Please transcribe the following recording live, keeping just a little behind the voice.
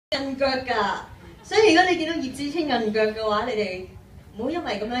印腳㗎，所以如果你見到葉子清印腳嘅話，你哋唔好因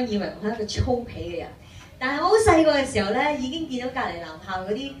為咁樣以為我係一個粗鄙嘅人。但係我好細個嘅時候咧，已經見到隔離男校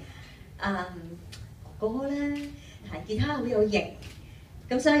嗰啲哥哥咧彈吉他好有型，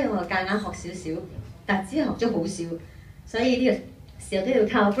咁所以我夾硬學少少，但只係學咗好少，所以呢個時候都要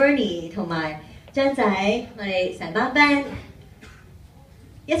靠 Bernie 同埋張仔，我哋成班 band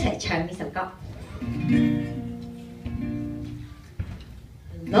一齊唱呢首歌。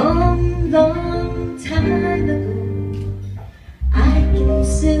Long, long time ago, I can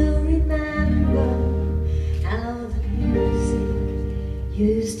still remember how the music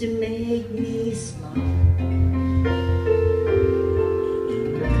used to make me smile.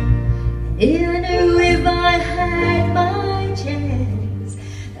 And I knew if I had my chance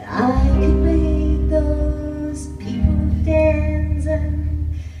that I could make those people dance,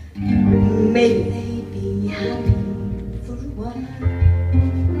 and maybe they'd be happy for a while.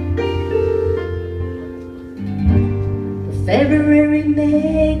 February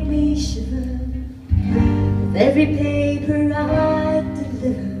made me shiver with every paper I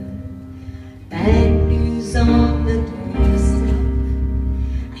deliver. Bad news on the doorstep.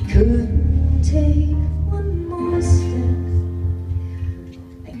 I couldn't take one more step.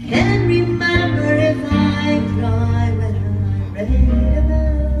 I can't remember if I cried when I read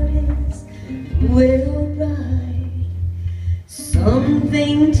about his widow bride.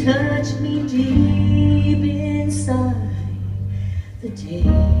 Something touched me deep inside the day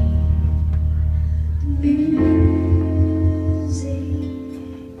the music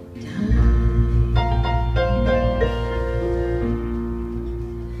died.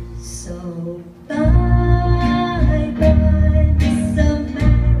 So bye bye Miss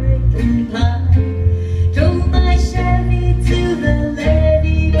American Pie. Drove my Chevy to the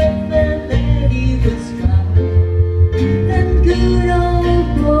levee when the levee was dry. Them good old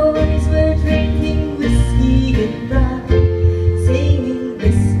boys were drinking whiskey and rye.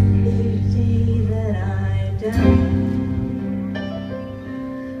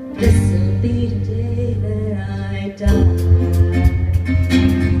 This'll be the day that I die.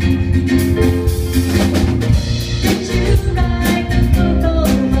 Did you write the book of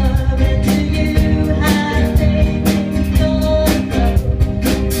love, and do you have faith in God?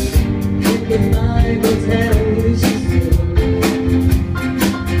 Did the Bible tell you so?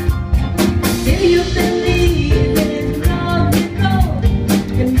 Do you believe in rock and roll,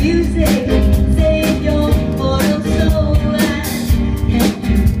 the music, save your mortal soul?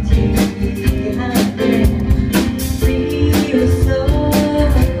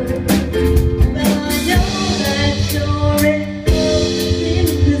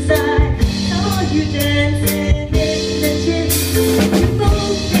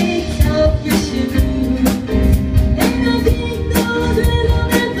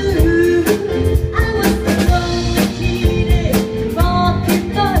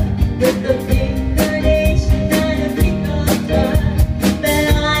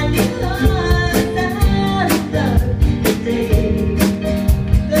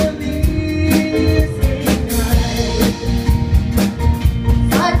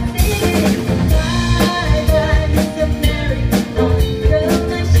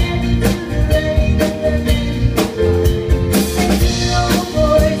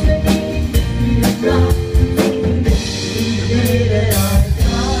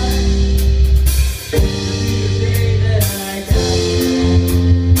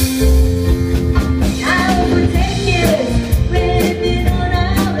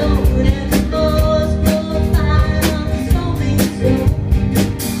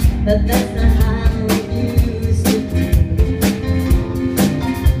 But that's not how it used to be.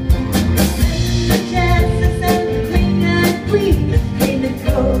 The chances and the queen and queen came and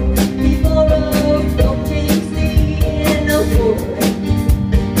go before a folk came singing a war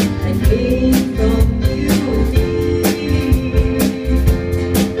that came from you and me.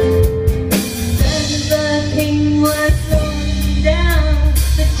 Then the king was thrown down,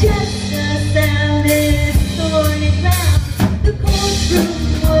 the chestnut sounded thorny ground, the courtroom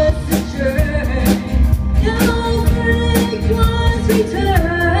bye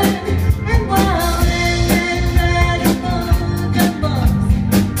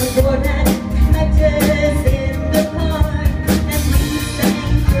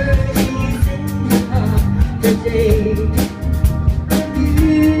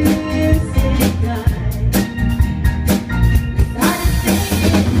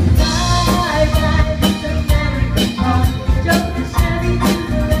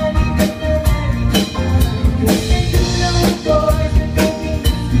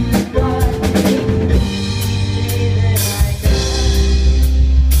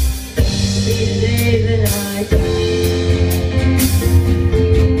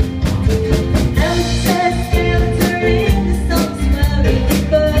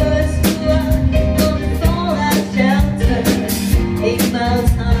about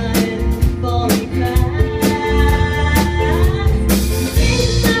time falling fast.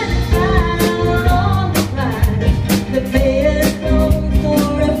 Inside out on the grind, the players go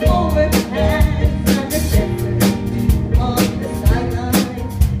for a forward pass. And the shepherd on the sideline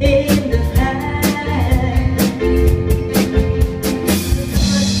in the past.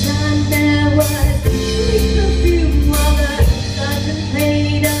 But there was sweet perfume while the sergeant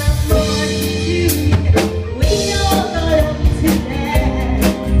played a morning tune. We all got up to dance.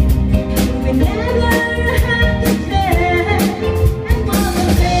 We never had the chance. And while the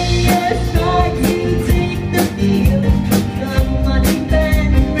players tried to take the field, the marching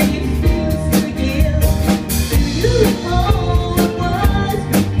band refused to yield. Do you recall what was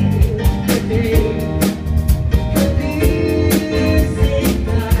revealed the day the music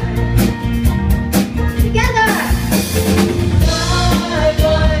died? Together! I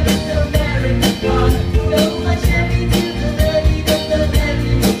want the American heart, so much heavy to the levy of the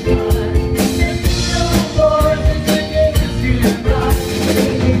American heart. There's no more than the day to rock.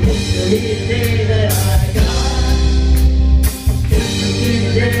 It's the day that I got. It's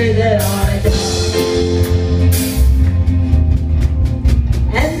the day that I got.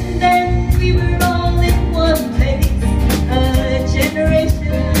 And then we were all in one place. A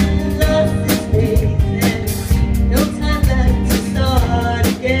generation lost its days, and no time left to start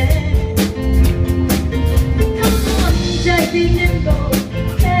again. Come on, Jack, be nimble,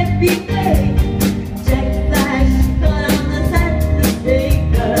 Jack, be brave. Jack Flash, caught on the Saturday,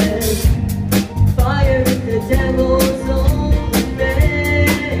 'cause fire is the devil's own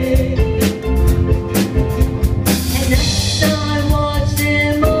thing. And next time I watched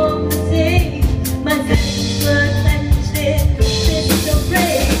him on the stage, my hands were clenched in fists of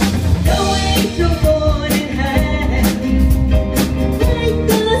rage. No angel born in hell, like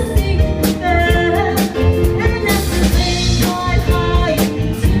the sing bell. And as the flames fly high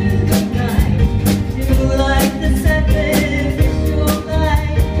into the night, you like the sacrificial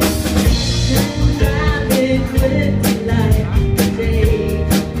light, and rapid with delight, the day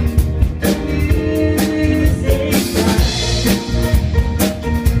the music died.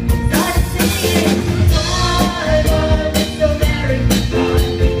 Started singing, I want this American heart,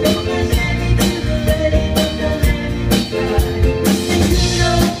 so much heavy to the wedding of the American bride. And you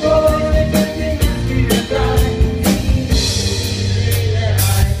know, boys, we're turning history to blind.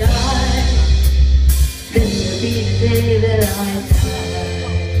 This will be the day that I die.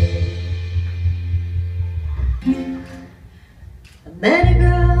 I met a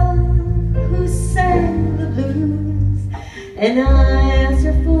girl who sang the blues, and I asked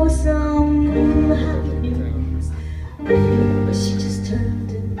her for some happy news, but she just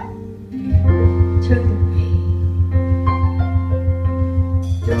turned away.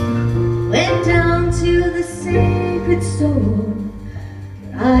 Went down to the sacred store,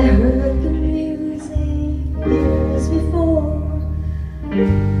 I heard the music years before,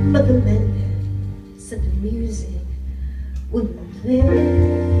 but the men there said the music wouldn't play.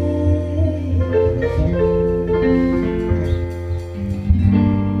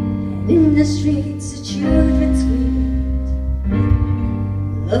 And in the streets the children screamed,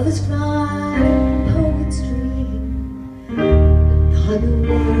 lovers cried, poets dreamed, but not a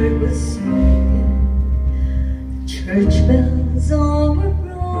word was spoken. The church bells all were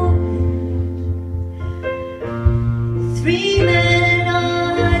broken. The three men I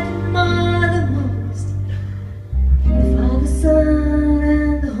admire the most, the Father, Son,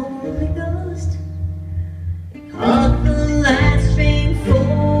 and the Holy Ghost, caught the last train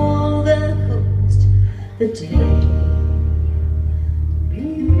for the coast the day